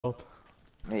Both.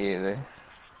 Me either.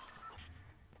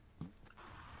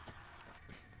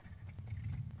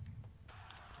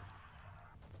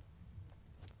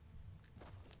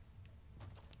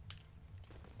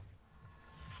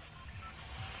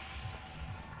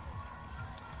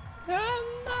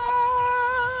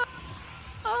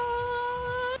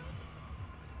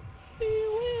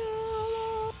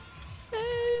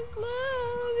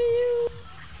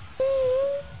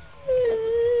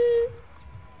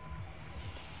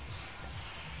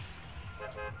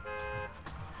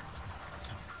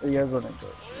 You guys want to go?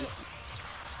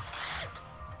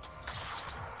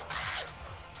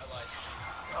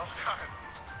 Oh god.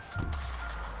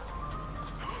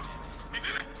 He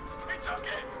did it! He took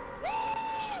it!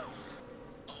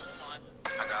 I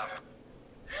got him.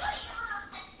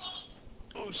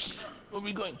 Oh shit, where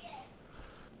we going?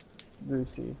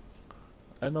 Lucy.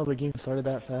 I know the game started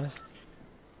that fast.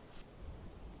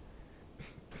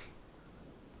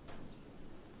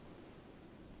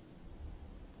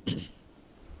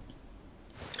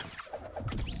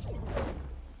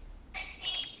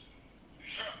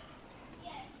 Sure.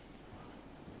 Yes.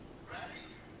 Ready?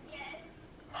 Yes.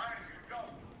 Alright, here we go.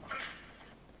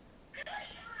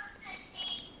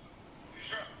 You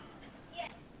sure?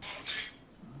 Yes.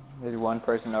 There's one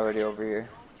person already over here.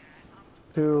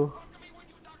 Two. Talk to me when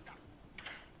you doctor.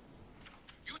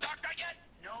 You doctor yet?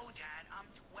 No, Dad, I'm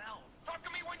 12. Talk to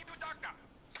me when you doctor.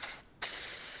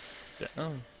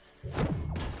 Damn.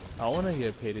 I wanna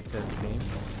get paid to test game.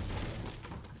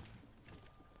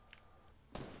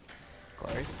 Of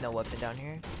course, no weapon down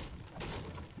here.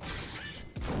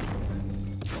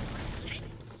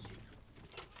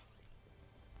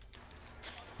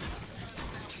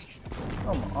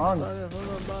 Come on.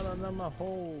 Not my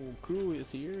whole crew is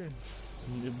here.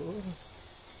 Yeah, boy.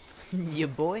 Ya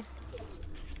boy.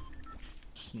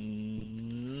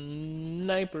 Sniper.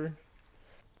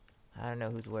 I don't know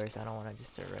who's worse. I don't want to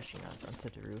just start rushing onto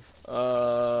the roof.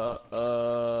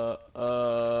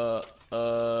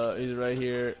 He's right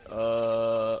here.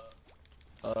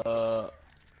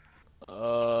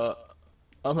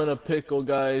 I'm in a pickle,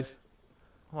 guys.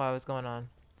 Wow, what's going on?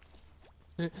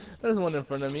 There's one in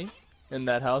front of me. In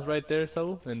that house right there,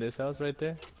 so in this house right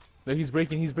there. Look, he's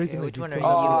breaking, Okay, like which he's one are coming you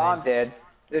up to Oh, me. in? I'm dead.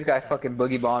 This guy fucking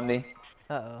boogie bombed me.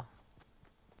 Uh-oh.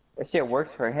 That shit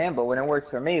works for him, but when it works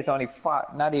for me, it's only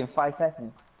not even 5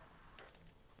 seconds.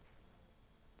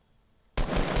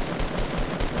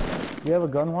 You have a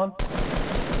gun, Juan?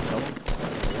 No.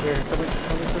 Here, come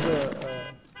to the.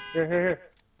 Here.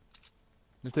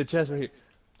 It's a chest right here.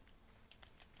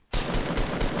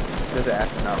 There's an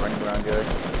astronaut running around good.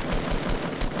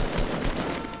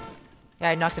 Yeah,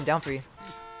 I knocked him down for you.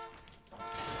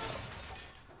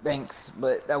 Thanks,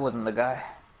 but that wasn't the guy.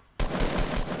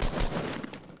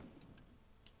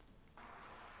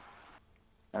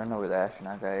 I don't know where the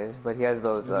astronaut guy is, but he has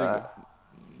those,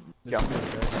 jump.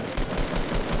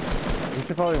 You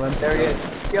should probably run. There he is.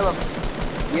 Kill him.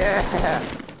 Yeah.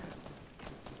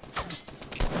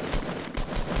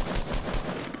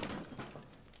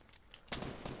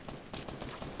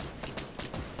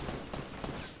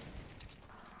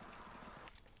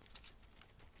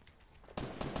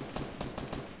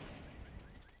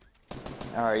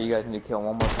 Alright, you guys need to kill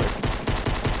one more person.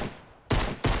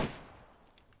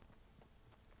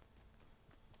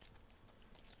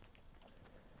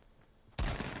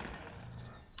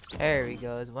 There we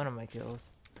go. It's one of my kills.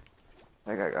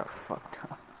 That guy got fucked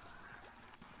up.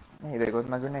 Hey, there goes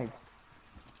my grenades.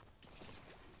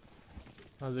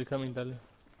 How's it coming, Dale?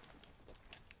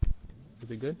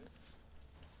 Is it good?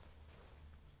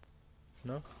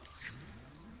 No?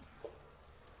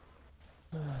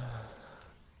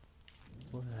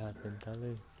 What happened,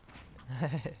 Dale?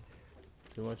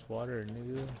 Too much water,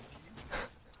 nigga.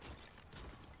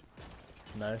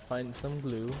 Now I find some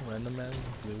glue, random ass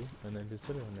glue, and then just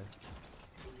put it on there.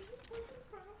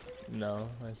 No,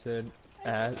 I said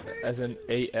as in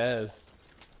AS.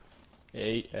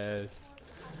 AS.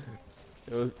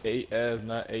 It was AS,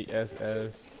 not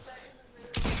ASS.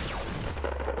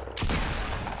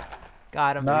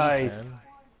 Got him. Nice. Man.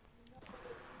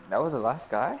 That was the last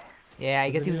guy? Yeah, I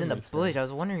guess he Doesn't was in even the make bush. sense. I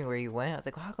was wondering where he went. I was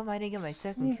like, how come I didn't get my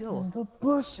second kill? The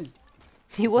bushes.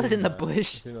 He was in the Nah,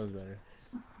 bush. She knows better.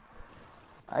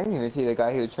 I didn't even see the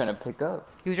guy he was trying to pick up.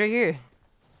 He was right here.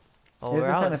 Oh, He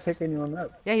where wasn't trying to else? pick anyone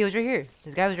up. Yeah, he was right here.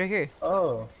 This guy was right here.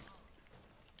 Oh.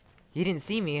 He didn't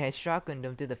see me. I shotgunned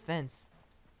him through the fence.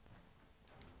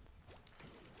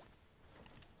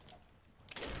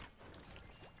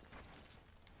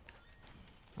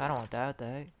 I don't want that. What the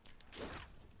heck?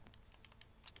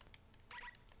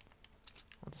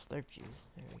 Want the slurp juice.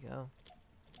 There we go.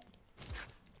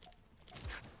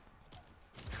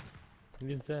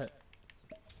 Use that.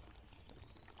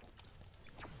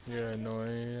 You're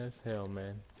annoying as hell,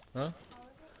 man. Huh?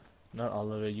 Not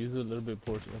all of it. Use a little bit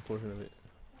portion, a portion of it.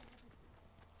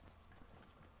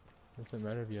 Doesn't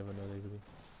matter if you have another glue.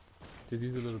 Just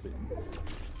use a little bit.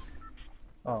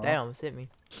 Oh, That almost hit me.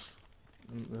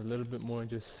 A little bit more and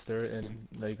just stir it and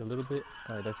like a little bit.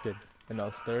 Alright, that's good. And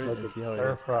I'll stir it look, and it's see how it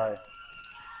stir is. fry.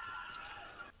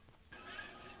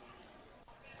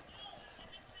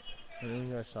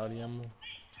 Anyone got shotty ammo?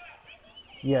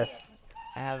 Yes,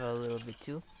 I have a little bit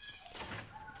too.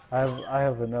 I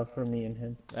have enough for me and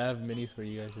him. I have minis for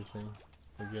you guys to sing.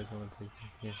 If you guys want to take them.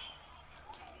 Here.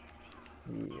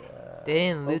 Yeah. They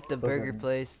didn't loot Oh, the those burger are-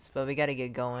 place, but we gotta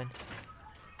get going.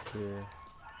 Yeah.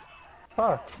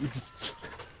 Fuck. There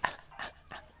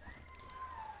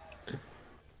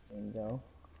you go.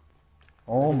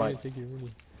 Oh my. Take your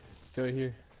mini. Go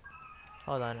here.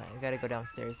 Hold on, I gotta go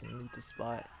downstairs and loot the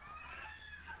spot.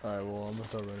 Alright, well, I'm gonna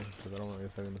start running because I don't want to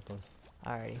get stuck in the phone.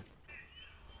 Alrighty.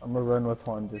 I'm gonna run with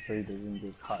Juan just so he doesn't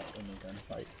get caught in a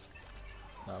gunfight.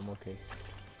 Nah, I'm okay.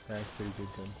 That's pretty good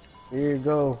gun. Here you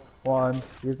go, Juan.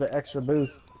 Here's the extra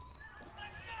boost.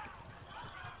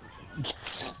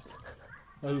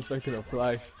 I was expecting a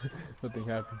fly. Nothing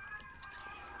happened.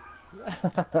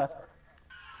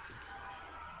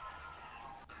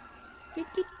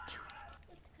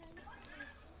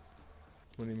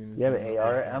 What do you mean? You have an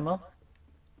AR ammo?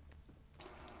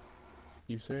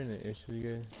 You starting an issue,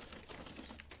 you guys?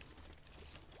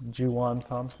 Juwan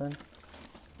Thompson?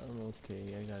 I'm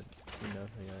okay. I got enough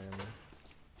AR ammo.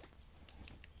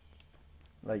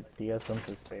 Like, do you have some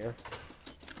to spare?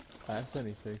 I have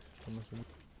 76. How much?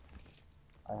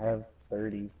 I have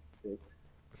 36.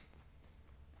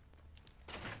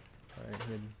 Alright,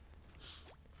 hidden.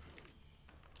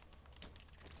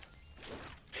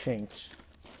 Chinch.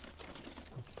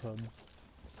 Cubs.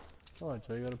 Oh,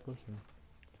 Joe, you got a push him.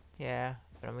 Yeah,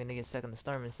 but I'm gonna get stuck in the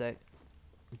storm in a sec.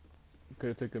 Could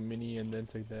have took a mini and then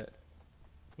took that.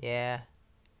 Yeah.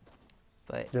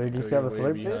 But Do you just Joe, have a you're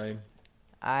slip way fish? behind.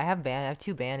 I have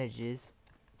 2 bandages.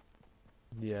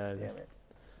 Yeah, Damn that's it.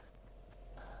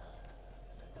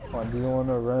 Juan, do you want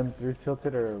to run through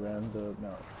Tilted or around the...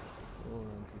 No. hold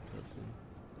on to something.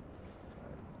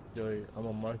 Joey, I'm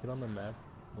gonna mark it on the map,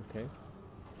 okay?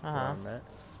 Where Uh-huh. I'm at.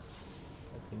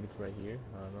 I think it's right here.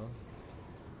 I don't know.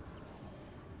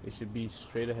 It should be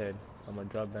straight ahead. I'm gonna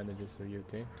drop bandages for you,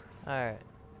 okay? Alright.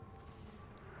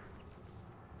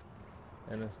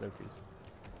 And a slurpees.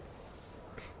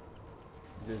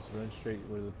 Just run straight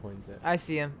where the point's at. I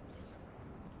see him.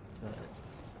 Alright.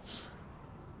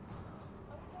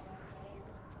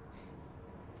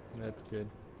 That's good.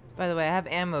 By the way, I have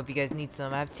ammo if you guys need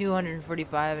some. I have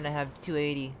 245 and I have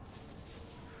 280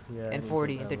 Yeah. I and need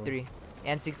 40 some and ammo. 33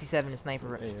 and 67 a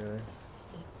sniper.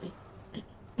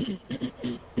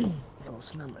 Oh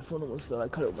snap, my phone almost fell. I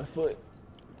cut out my foot.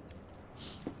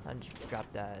 I'll just drop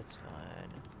that, it's fine.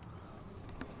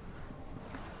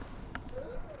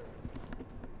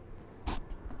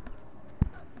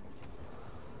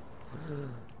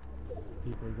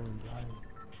 People are going blind.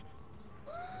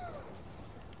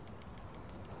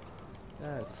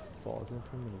 That's false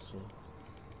information.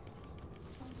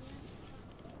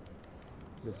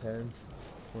 Depends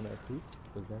when I poop.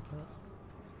 Does that count?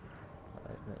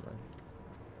 Alright, never mind.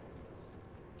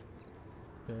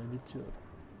 Bandage up.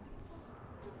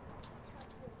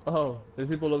 Oh, there's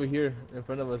people over here in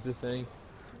front of us just saying.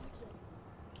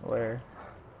 Where?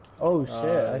 Oh shit,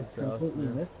 I south, completely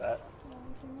yeah. missed that.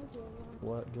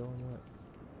 What? Go on what?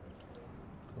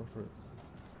 Go for it.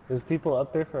 There's people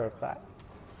up there for a fact.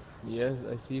 Yes,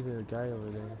 I see the guy over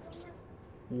there.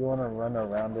 You wanna run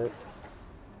around it?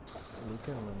 We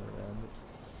can run around it.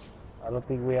 I don't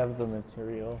think we have the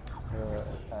material for an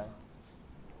attack.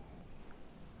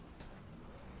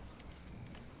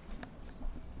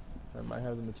 I might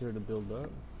have the material to build up.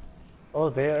 Oh,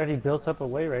 they already built up a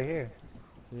way right here.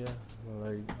 Yeah, well,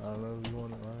 like, I don't know if you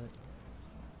want to, alright.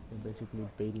 They're basically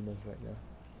baiting us right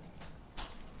now.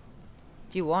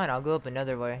 If you want, I'll go up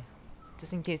another way.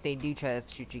 Just in case they do try to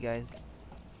shoot you guys.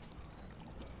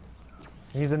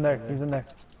 He's in there, Okay. he's in there.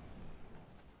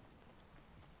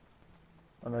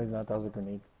 Oh no, he's not, that was a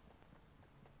grenade.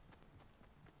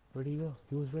 Where'd he go?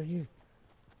 He was right here.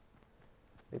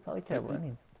 They probably kept Maybe.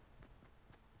 running.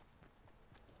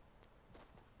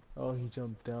 Oh, he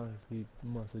jumped down. He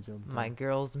must have jumped My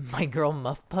down. my girl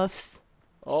Muff Puffs.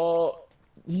 Oh,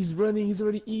 he's running. He's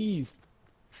already eased.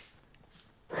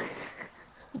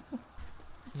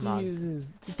 Mog. Jesus.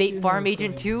 this State kid Farm has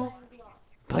Agent some- 2?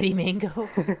 Buddy Mango?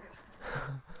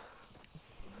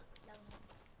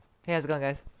 Hey, how's it going,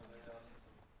 guys?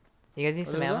 You guys need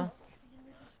some What's ammo? up?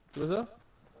 What's up?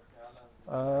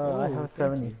 I Oh, have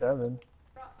thank you. 77.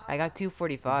 I got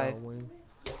 245. About Wayne.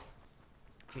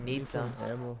 If you I need some.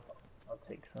 ammo. I'll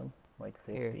take some. Like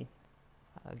Here. 50.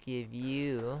 I'll give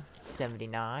you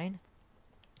 79.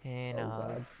 And Oh I'll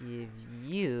god. give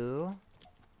you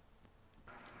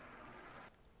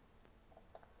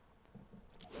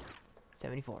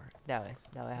 74. That way.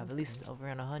 That way I have at least over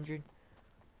around 100.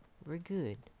 We're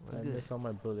good. We're I good. miss all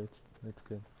my bullets. That's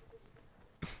good.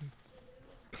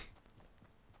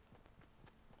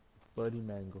 Buddy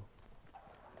Mango.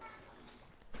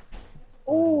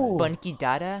 Oh! Bunky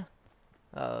Dada?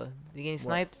 You getting What?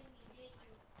 sniped?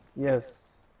 Yes.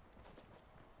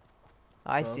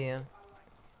 Oh, I From? see him.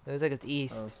 It looks like it's I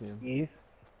east. don't see him. East.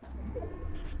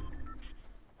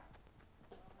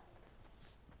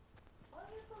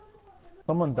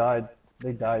 Someone died.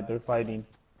 They died. They're fighting.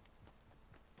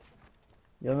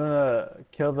 You wanna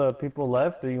kill the people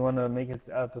left, or you wanna make it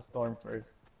out the storm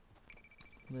first?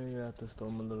 Maybe I have to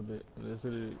storm a little bit. Let's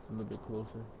hit it a little bit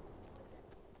closer.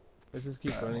 Let's just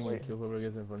keep running and wait. kill whoever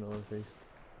gets in front of our face.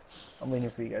 I'm waiting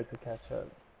for you guys to catch up.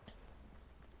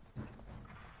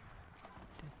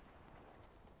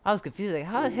 I was confused. Like,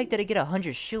 how the heck did I get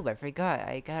 100 shield? I forgot.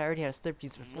 I already had a slurp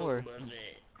juice before.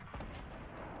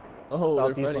 Oh, they're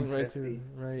Southeast fighting right 150. to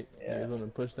right. Yeah. You guys want to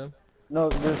push them? No,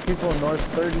 there's people north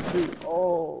 32.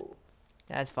 Oh!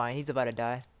 That's fine. He's about to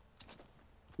die.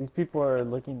 These people are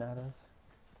looking at us.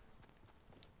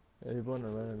 Yeah, they're going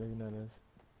around and looking at us.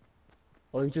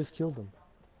 Oh, you just killed them.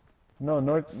 No,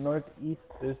 northeast,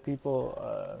 there's people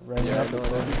running Yeah, out no, the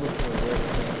there's storm. people to the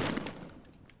right.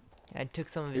 I took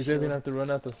some of You his guys shield. gonna have to run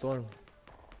out the storm.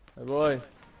 Hey boy,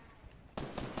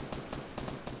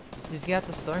 Just get out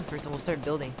the storm first and we'll start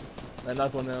building. I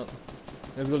knocked one out.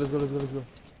 Let's go, let's go, let's go, let's go.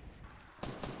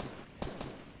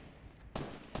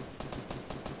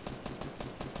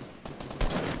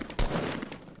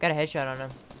 Got a headshot on him.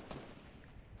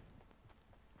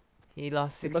 He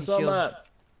lost ¿Qué 60 pasó, shield. Matt?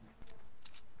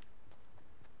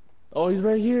 Oh, he's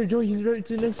right here, Joey. He's right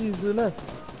to next to you, to the left.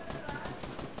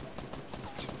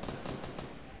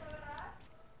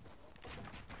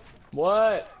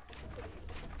 What?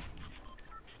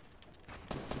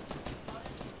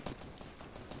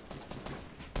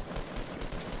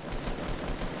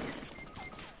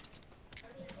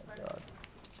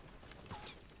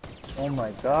 Oh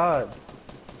my god.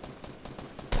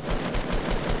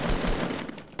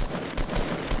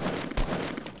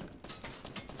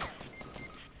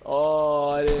 Oh,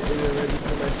 I didn't even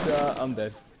register my shot. I'm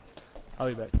dead. I'll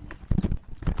be back.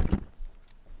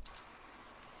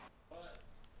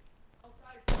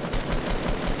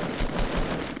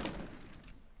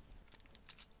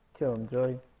 Kill him,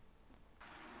 Joey.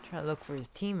 Trying to look for his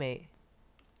teammate.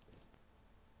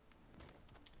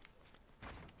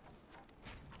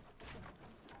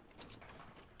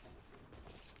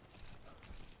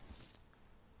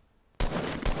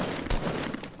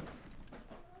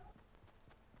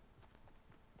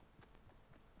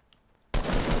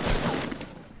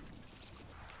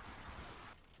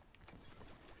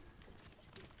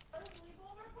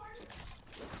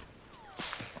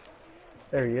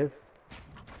 There he is.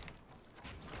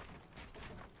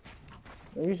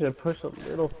 Maybe you should push a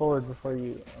little forward before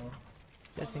you...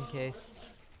 Just in case.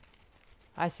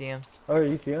 I see him. Oh,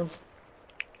 you see him?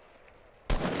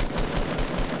 Yeah,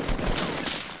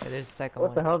 there's the second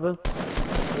What the one. hell?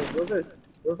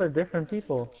 Those are different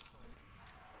people.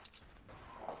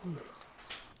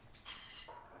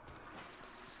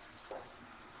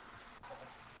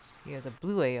 He has a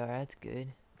blue AR. That's good.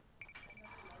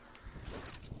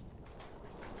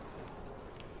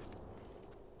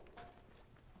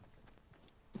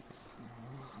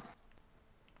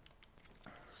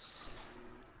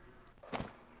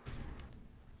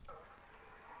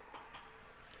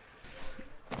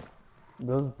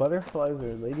 Those butterflies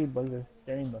or ladybugs are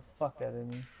scaring the fuck out of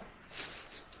me.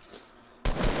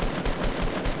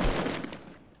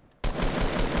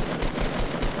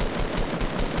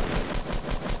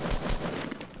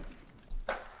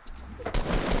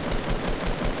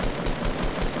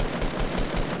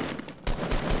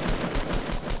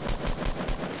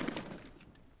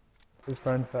 His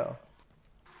friend fell.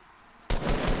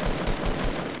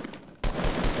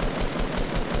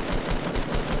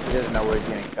 He doesn't know where he's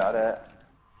getting shot at.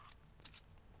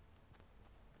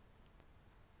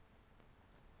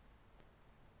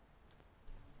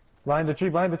 Behind the tree,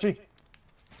 behind the tree.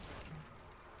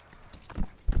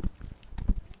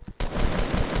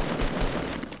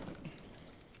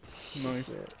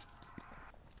 Nice.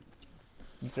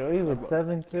 Joey with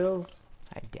 7 kills.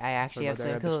 I actually have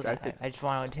Sorry 7 about that, I kills. got distracted. I just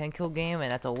want a 10 kill game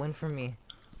and that's a win for me.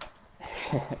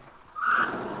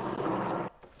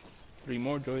 3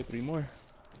 more, Joey, 3 more.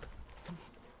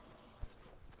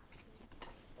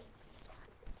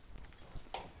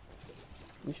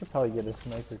 We should probably get a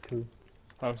sniper too.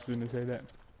 I was gonna say that.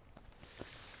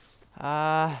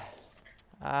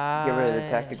 Get rid of the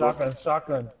tactical. Shotgun,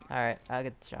 shotgun. Alright, I'll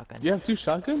get the shotgun. You have 2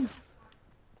 shotguns?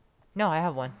 No, I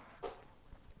have one.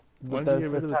 Why But don't you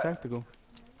get rid of the tactical?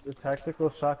 the tactical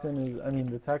shotgun is, I mean,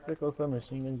 the tactical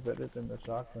submachine gun is better than the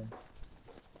shotgun.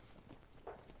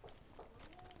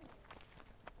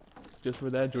 Just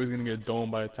for that, Joey's gonna get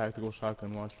domed by a tactical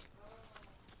shotgun. Watch.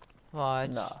 Watch.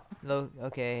 Nah. Look,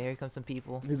 okay, here come some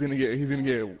people. He's gonna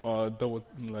get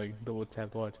double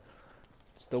tapped. Watch.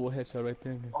 Just double headshot right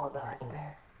there. Oh, they're right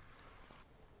there.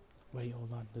 Wait,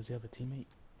 hold on. Does he have a teammate?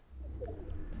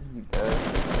 He does.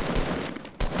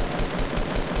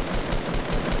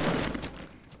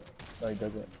 No, he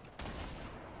doesn't.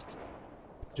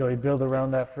 Joey, build around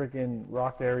that freaking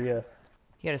rock area.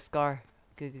 He got a scar.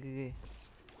 Good, good, good, good.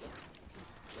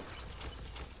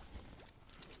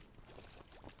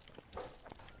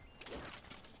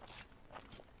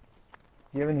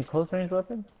 Do you have any close range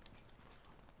weapons?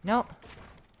 No.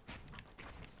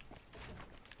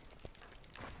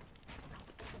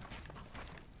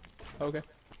 Okay.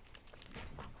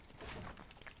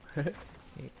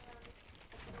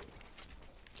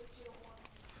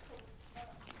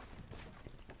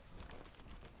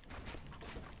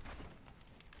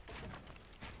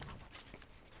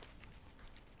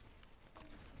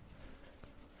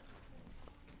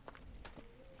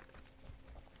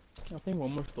 I think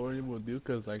one more story will do,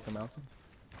 cause like the mountain.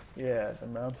 Yeah, the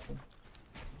mountain.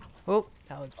 Oh,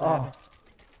 that was what Oh. happened.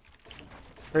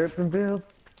 Hurry up and build.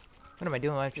 What am I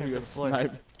doing? I'm trying You to got the floor.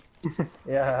 sniped.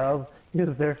 Yeah, he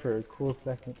was there for a cool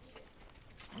second.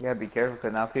 You gotta be careful,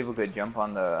 cause now people could jump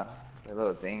on the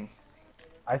little things.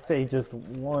 I say just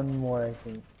one more, I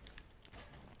think.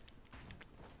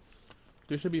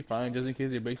 They should be fine, just in case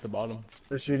they breaks the bottom.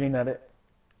 They're shooting at it.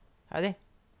 Are they?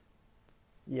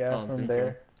 Yeah, I don't from think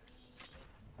there.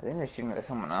 I think they're shooting at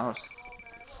someone else.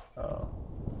 Oh.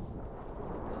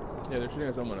 Yeah, they're shooting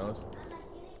at someone else.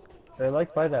 They're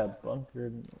like by that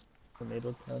bunker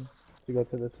tornado town to go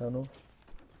to the tunnel.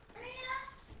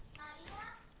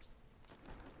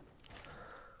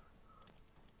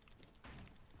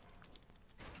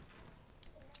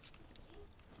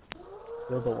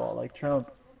 Build a wall like Trump.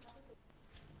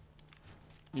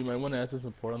 You might want to add some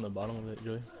support on the bottom of it,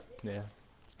 Joey. Yeah.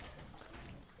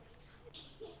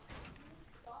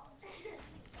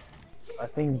 I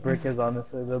think brick is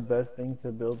honestly the best thing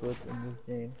to build with in this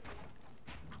game.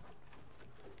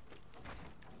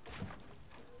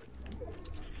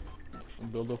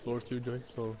 Build the floor too, Joey,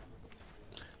 so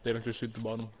they don't just shoot the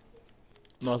bottom.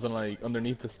 No, it's like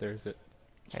underneath the stairs.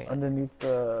 Right. Underneath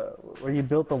the where you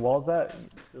built the walls at.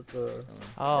 You built the,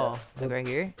 Oh, like right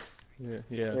here? Yeah.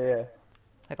 yeah.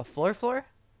 Like a floor?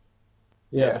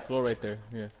 Yeah, the floor right there.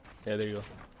 Yeah. Yeah, there you go.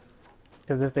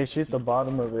 Because if they shoot the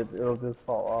bottom of it, it'll just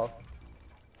fall off.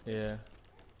 Yeah.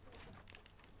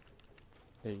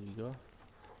 There you go.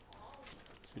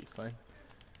 Should be fine.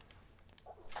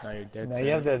 Now you're dead. Now set.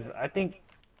 you have the. I think.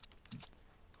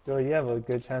 Joe, you have a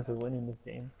good chance of winning this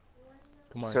game.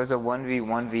 Come on. So it's a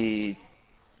 1v4?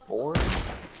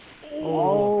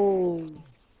 Oh.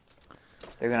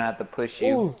 They're gonna have to push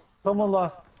you. Ooh, someone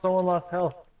lost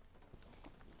health.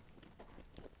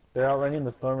 They're outrunning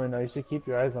the storm right now. You should keep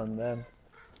your eyes on them.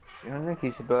 You don't think he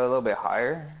should build a little bit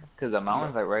higher? Cause the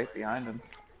mountain's like right behind him.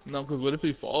 No, because what if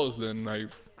he falls then? Like,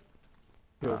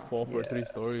 he'll fall for yeah. 3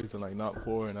 stories and like not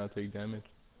 4 and not take damage.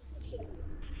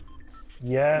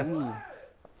 Yes. Ooh,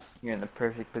 You're in the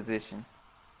perfect position.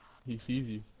 he sees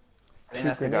you. I think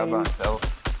that's the guy by grenades.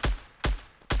 himself.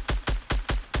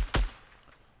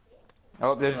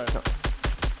 Oh, there's. Right.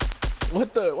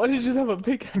 What the? Why did you just have a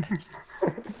pickaxe?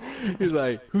 He's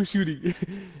like, who's shooting?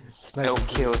 No Sniper.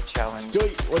 kill challenge. Joey,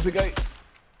 what's the guy?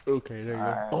 Okay, there you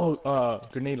Alright. go. Oh,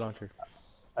 grenade launcher.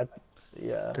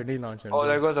 Yeah. Grenade launcher. Oh,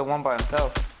 there goes the one by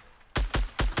himself.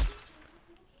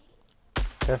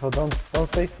 Careful, don't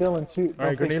stay still and shoot.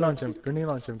 Alright, Don't stay grenade still. launch him. Grenade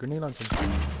launch him. Grenade launch him.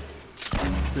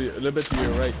 A little bit to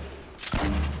your right.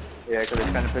 Yeah, because they're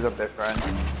trying to pick up their friend.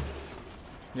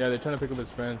 Yeah, they're trying to pick up his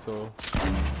friend, so.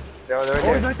 They're right Oh, he's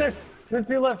there. right there. Turn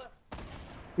to your left.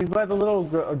 He's by the little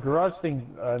garage thing.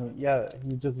 Yeah,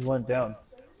 he just went down.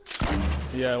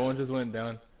 Yeah, one just went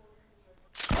down.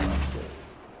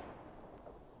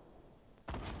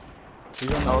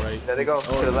 He's on the Oh, right. there they go, He's-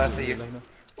 to the left of he's you. left now.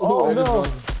 Oh, I just no.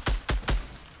 lost.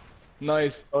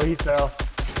 Nice. Oh, he fell.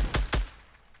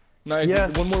 Nice.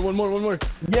 Yes. One more.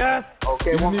 Yes.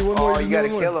 Okay, You just one, need one more, oh, you you just gotta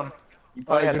need one kill more. him. You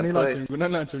probably Alright, had to grenade launcher. push.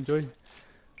 Grenade launcher, Joey.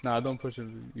 Nah, don't push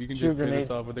him. You can Shoot just finish grenades.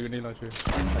 off with the grenade launcher.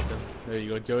 There you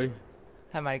go, Joey.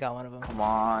 I might have got one of them. Come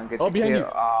on, get Oh, the behind kill.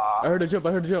 you. Ah, I heard a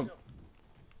jump.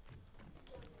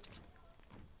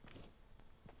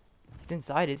 He's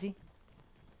inside, is he?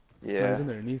 No, Yeah. he's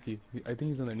underneath you. I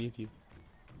think he's underneath you.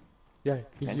 Yeah,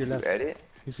 he's to Can't your you left. edit?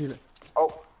 He's to your left.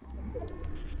 Oh.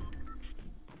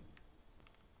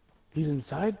 He's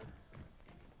inside?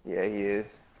 Yeah, he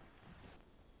is.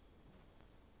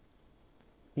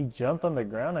 He jumped on the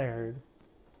ground, I heard.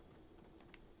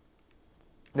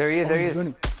 There he is. Oh, There he he's is.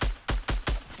 running.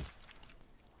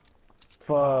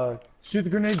 Fuck. Shoot the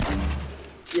grenade.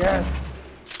 Yeah.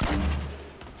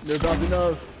 They're bouncing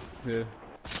off. Yeah.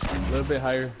 A little bit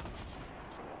higher.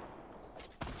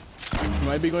 He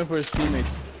might be going for his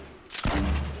teammates.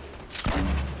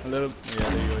 A little. Yeah,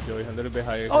 there you go, Joey. A little bit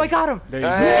higher. Oh, I got him! There you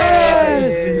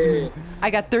Hey! go. I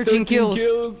got 13 kills.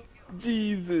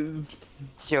 Jesus.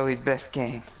 It's Joey's best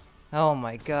game. Oh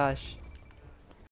my gosh.